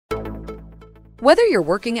Whether you're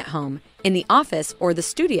working at home, in the office, or the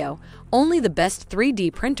studio, only the best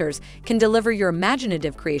 3D printers can deliver your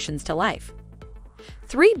imaginative creations to life.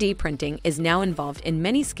 3D printing is now involved in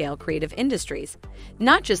many scale creative industries,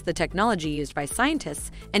 not just the technology used by scientists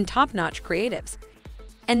and top-notch creatives.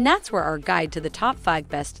 And that's where our guide to the top 5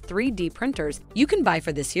 best 3D printers you can buy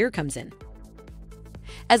for this year comes in.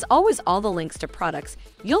 As always, all the links to products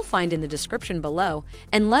you'll find in the description below,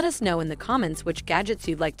 and let us know in the comments which gadgets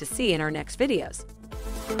you'd like to see in our next videos.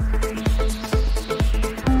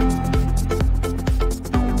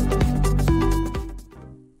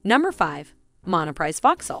 Number 5. Monoprice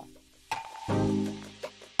Voxel.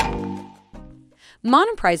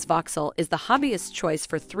 Monoprice Voxel is the hobbyist's choice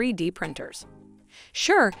for 3D printers.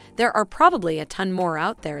 Sure, there are probably a ton more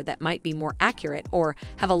out there that might be more accurate or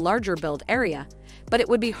have a larger build area, but it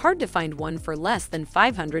would be hard to find one for less than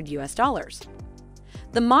 $500 US.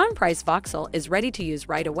 The Monoprice Voxel is ready to use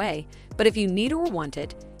right away, but if you need or want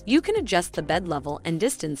it, you can adjust the bed level and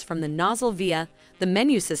distance from the nozzle via the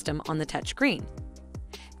menu system on the touchscreen.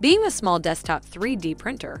 Being a small desktop 3D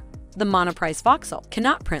printer, the Monoprice Voxel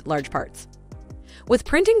cannot print large parts. With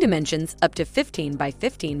printing dimensions up to 15 by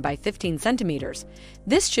 15 by 15 centimeters,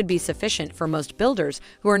 this should be sufficient for most builders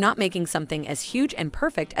who are not making something as huge and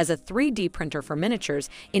perfect as a 3D printer for miniatures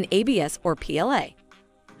in ABS or PLA.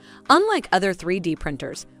 Unlike other 3D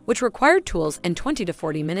printers, which require tools and 20 to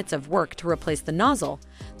 40 minutes of work to replace the nozzle,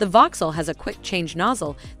 the Voxel has a quick change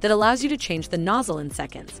nozzle that allows you to change the nozzle in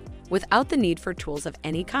seconds, without the need for tools of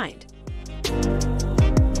any kind.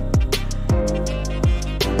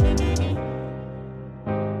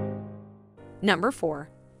 Number 4.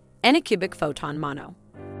 Anycubic Photon Mono.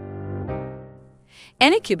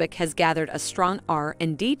 Anycubic has gathered a strong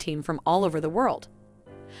R&D team from all over the world.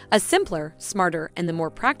 A simpler, smarter, and the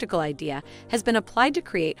more practical idea has been applied to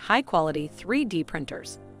create high-quality 3D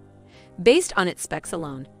printers. Based on its specs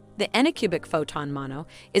alone, the Anycubic Photon Mono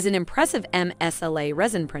is an impressive MSLA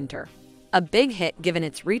resin printer, a big hit given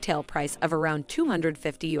its retail price of around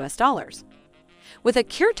 $250 US. With a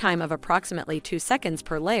cure time of approximately 2 seconds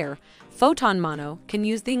per layer, Photon Mono can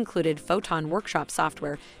use the included Photon Workshop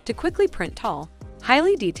software to quickly print tall,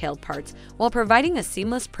 highly detailed parts while providing a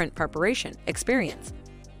seamless print preparation experience.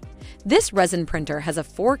 This resin printer has a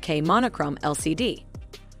 4K monochrome LCD.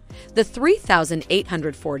 The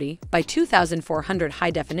 3840 by 2400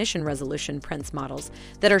 high-definition resolution prints models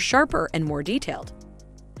that are sharper and more detailed.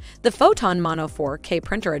 The Photon Mono 4K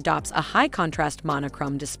printer adopts a high-contrast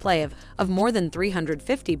monochrome display of more than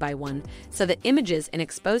 350 by 1 so that images in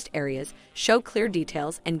exposed areas show clear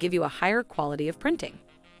details and give you a higher quality of printing.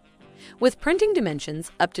 With printing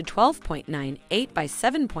dimensions up to 12.9 8 by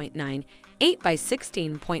 7.9 8 by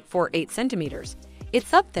 16.48 centimeters,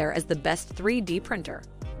 it's up there as the best 3D printer.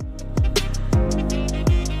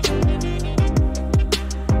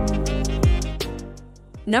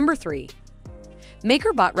 Number 3.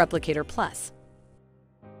 MakerBot Replicator Plus.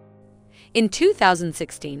 In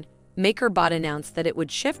 2016, MakerBot announced that it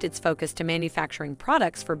would shift its focus to manufacturing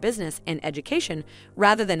products for business and education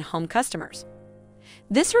rather than home customers.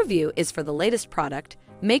 This review is for the latest product,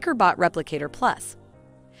 MakerBot Replicator Plus.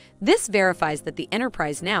 This verifies that the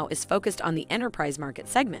enterprise now is focused on the enterprise market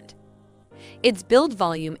segment. Its build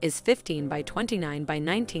volume is 15 by 29 by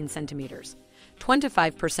 19 centimeters,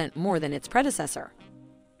 25% more than its predecessor.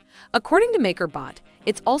 According to MakerBot,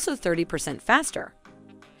 it's also 30% faster.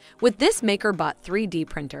 With this MakerBot 3D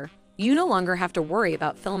printer, you no longer have to worry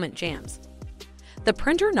about filament jams. The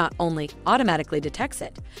printer not only automatically detects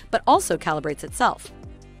it, but also calibrates itself.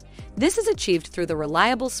 This is achieved through the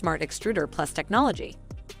reliable Smart Extruder Plus technology.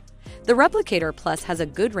 The Replicator Plus has a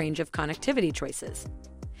good range of connectivity choices.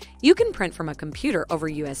 You can print from a computer over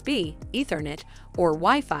USB, Ethernet, or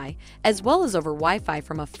Wi-Fi, as well as over Wi-Fi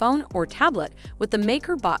from a phone or tablet with the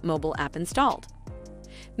MakerBot mobile app installed.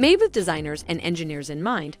 Made with designers and engineers in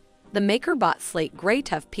mind, the MakerBot Slate Gray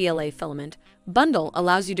Tough PLA filament bundle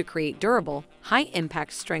allows you to create durable,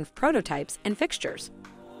 high-impact strength prototypes and fixtures.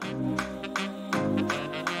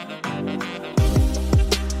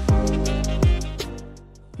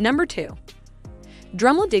 Number 2.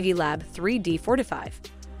 Dremel DigiLab 3D 45.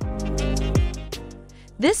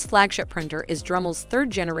 This flagship printer is Dremel's 3rd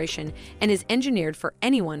generation and is engineered for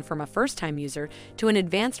anyone from a first-time user to an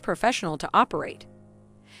advanced professional to operate.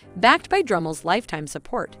 Backed by Dremel's lifetime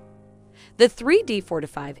support, the 3D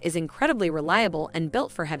 45 is incredibly reliable and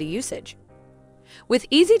built for heavy usage. With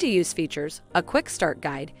easy-to-use features, a quick start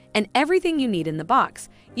guide, and everything you need in the box,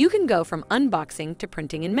 you can go from unboxing to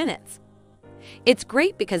printing in minutes. It's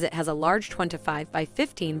great because it has a large 25 by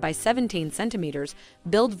 15 by 17 centimeters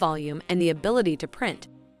build volume and the ability to print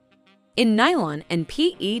in nylon and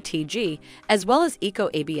PETG, as well as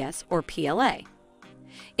Eco-ABS or PLA.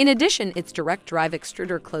 In addition, its direct drive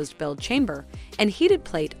extruder closed build chamber and heated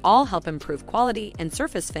plate all help improve quality and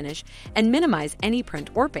surface finish and minimize any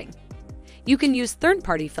print warping. You can use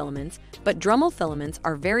third-party filaments, but Dremel filaments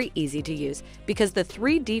are very easy to use because the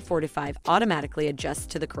 3D45 automatically adjusts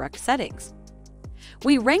to the correct settings.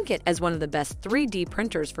 We rank it as one of the best 3D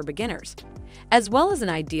printers for beginners, as well as an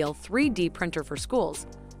ideal 3D printer for schools,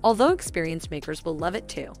 although experienced makers will love it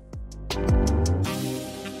too.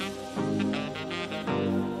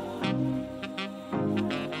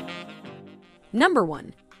 Number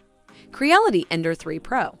 1. Creality Ender 3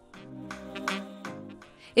 Pro.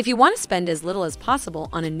 If you want to spend as little as possible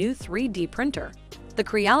on a new 3D printer, the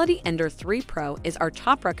Creality Ender 3 Pro is our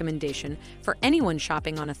top recommendation for anyone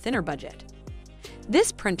shopping on a thinner budget.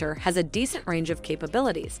 This printer has a decent range of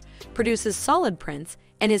capabilities, produces solid prints,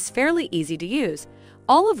 and is fairly easy to use,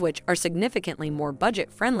 all of which are significantly more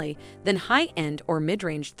budget-friendly than high-end or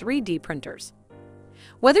mid-range 3D printers.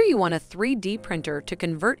 Whether you want a 3D printer to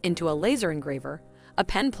convert into a laser engraver, a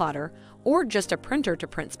pen plotter, or just a printer to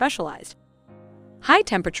print specialized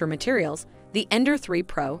high-temperature materials, the Ender 3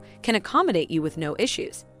 Pro can accommodate you with no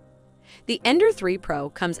issues. The Ender 3 Pro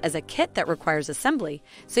comes as a kit that requires assembly,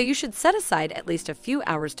 so you should set aside at least a few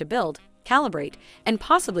hours to build, calibrate, and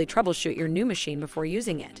possibly troubleshoot your new machine before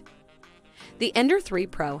using it. The Ender 3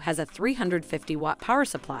 Pro has a 350-watt power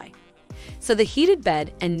supply, so the heated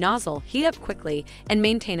bed and nozzle heat up quickly and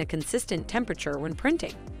maintain a consistent temperature when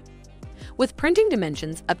printing. With printing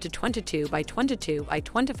dimensions up to 22 by 22 by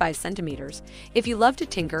 25 centimeters, if you love to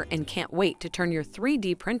tinker and can't wait to turn your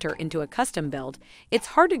 3D printer into a custom build, it's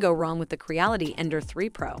hard to go wrong with the Creality Ender 3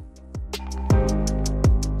 Pro.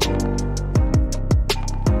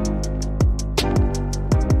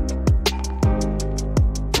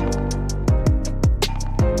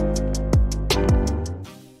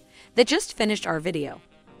 That just finished our video.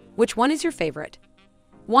 Which one is your favorite?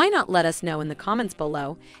 Why not let us know in the comments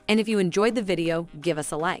below, and if you enjoyed the video, give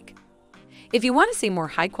us a like. If you want to see more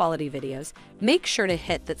high-quality videos, make sure to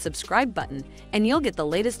hit that subscribe button and you'll get the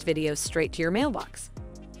latest videos straight to your mailbox.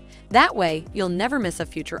 That way, you'll never miss a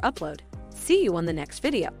future upload. See you on the next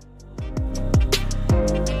video.